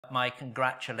My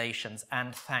congratulations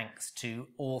and thanks to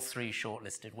all 3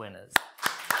 shortlisted winners.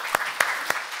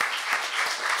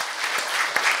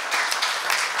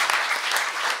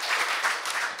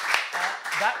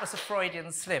 That was a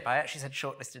Freudian slip. I actually said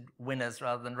shortlisted winners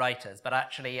rather than writers, but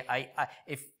actually,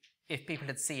 if people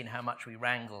had seen how much we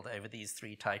wrangled over these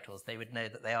 3 titles, they would know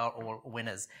that they are all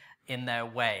winners in their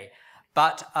way.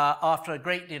 But after a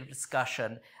great deal of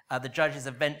discussion, the judges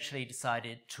eventually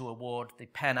decided to award the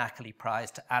Penn Ackerley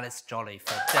Prize to Alice Jolly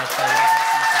for Dead Babies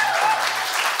and Seaside.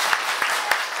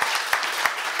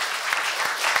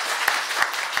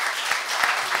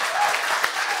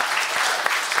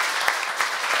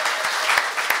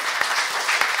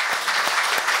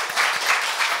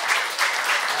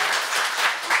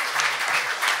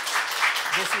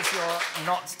 This is your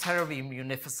not terribly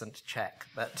munificent check,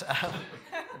 but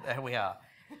there we are.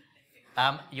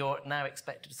 You're now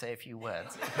expected to say a few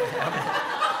words.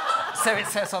 So it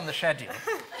says on the schedule.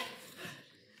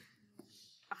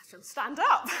 I shall stand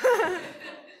up.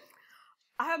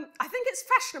 I think it's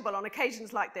fashionable on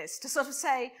occasions like this to sort of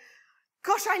say,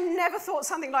 gosh, I never thought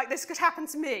something like this could happen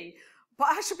to me. But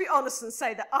I should be honest and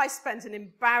say that I spent an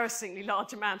embarrassingly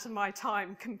large amount of my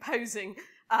time composing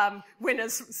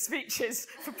winners' speeches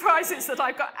for prizes that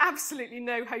I've got absolutely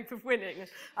no hope of winning.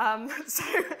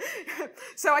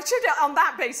 So I should, on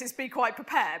that basis, be quite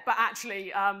prepared, but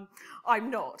actually, I'm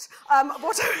not.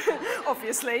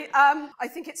 Obviously, I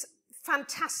think it's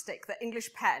fantastic that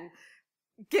English Pen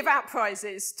give out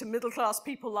prizes to middle-class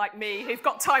people like me who've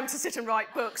got time to sit and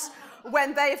write books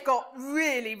when they've got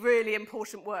really, really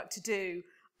important work to do,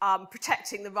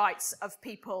 protecting the rights of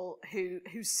people who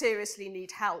seriously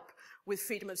need help with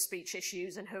freedom of speech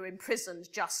issues and who are imprisoned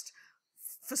just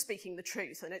for speaking the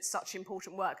truth, and it's such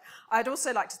important work. I'd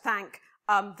also like to thank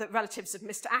the relatives of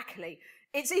Mr. Ackerley.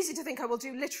 It's easy to think, oh, well,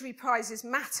 do literary prizes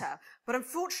matter? But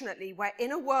unfortunately, we're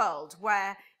in a world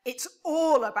where it's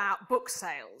all about book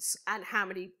sales and how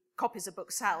many copies a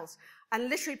book sells. And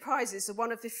literary prizes are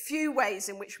one of the few ways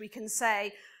in which we can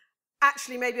say,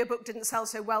 actually, maybe a book didn't sell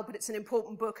so well, but it's an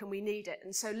important book and we need it.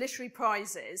 And so literary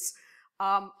prizes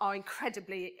are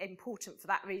incredibly important for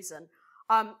that reason.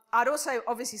 I'd also,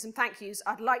 obviously, some thank yous.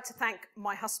 I'd like to thank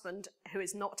my husband, who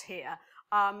is not here.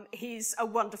 He's a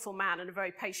wonderful man and a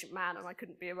very patient man, and I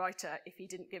couldn't be a writer if he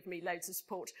didn't give me loads of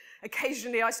support.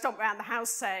 Occasionally, I stomp around the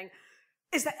house saying,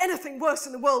 is there anything worse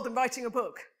in the world than writing a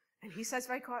book? And he says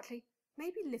very quietly,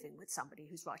 maybe living with somebody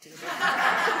who's writing a book.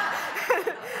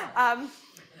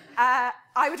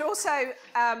 I would also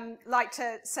like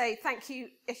to say thank you,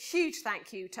 a huge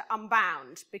thank you to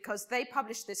Unbound, because they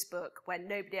published this book when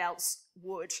nobody else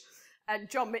would. And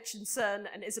John Mitchinson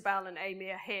and Isabel and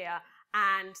Amy are here,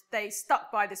 and they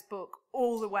stuck by this book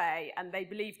all the way, and they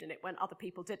believed in it when other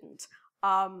people didn't.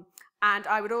 And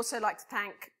I would also like to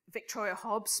thank Victoria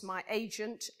Hobbs, my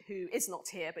agent, who is not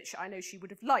here, but I know she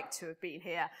would have liked to have been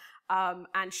here.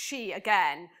 And she,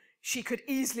 again, she could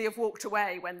easily have walked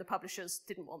away when the publishers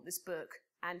didn't want this book,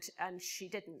 and she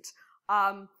didn't.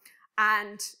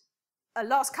 And a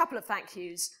last couple of thank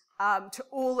yous to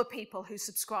all the people who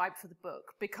subscribed for the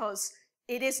book, because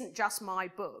it isn't just my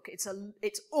book, it's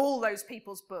all those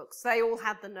people's books. They all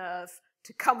had the nerve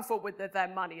to come forward with their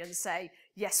money and say,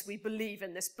 yes, we believe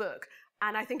in this book.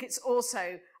 And I think it's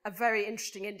also a very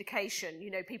interesting indication. You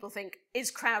know, people think,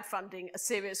 is crowdfunding a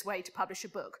serious way to publish a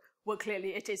book? Well,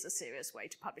 clearly it is a serious way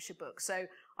to publish a book. So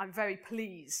I'm very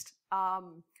pleased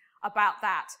about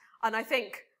that. And I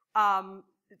think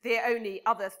the only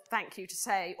other thank you to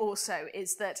say also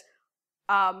is that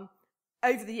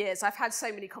over the years, I've had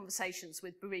so many conversations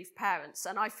with bereaved parents,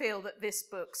 and I feel that this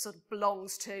book sort of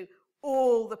belongs to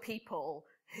all the people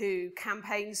who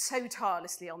campaign so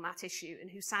tirelessly on that issue and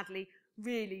who sadly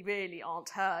really, really aren't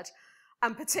heard.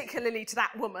 And particularly to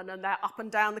that woman, and they're up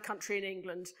and down the country in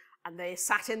England, and they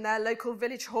sat in their local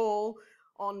village hall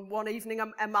on one evening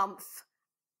a month,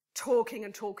 talking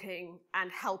and talking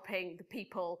and helping the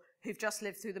people who've just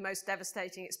lived through the most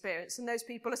devastating experience. And those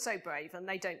people are so brave, and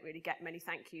they don't really get many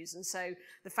thank yous. And so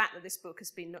the fact that this book has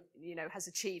been, has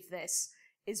achieved this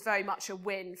is very much a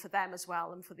win for them as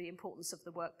well, and for the importance of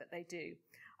the work that they do.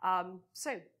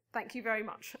 So thank you very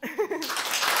much.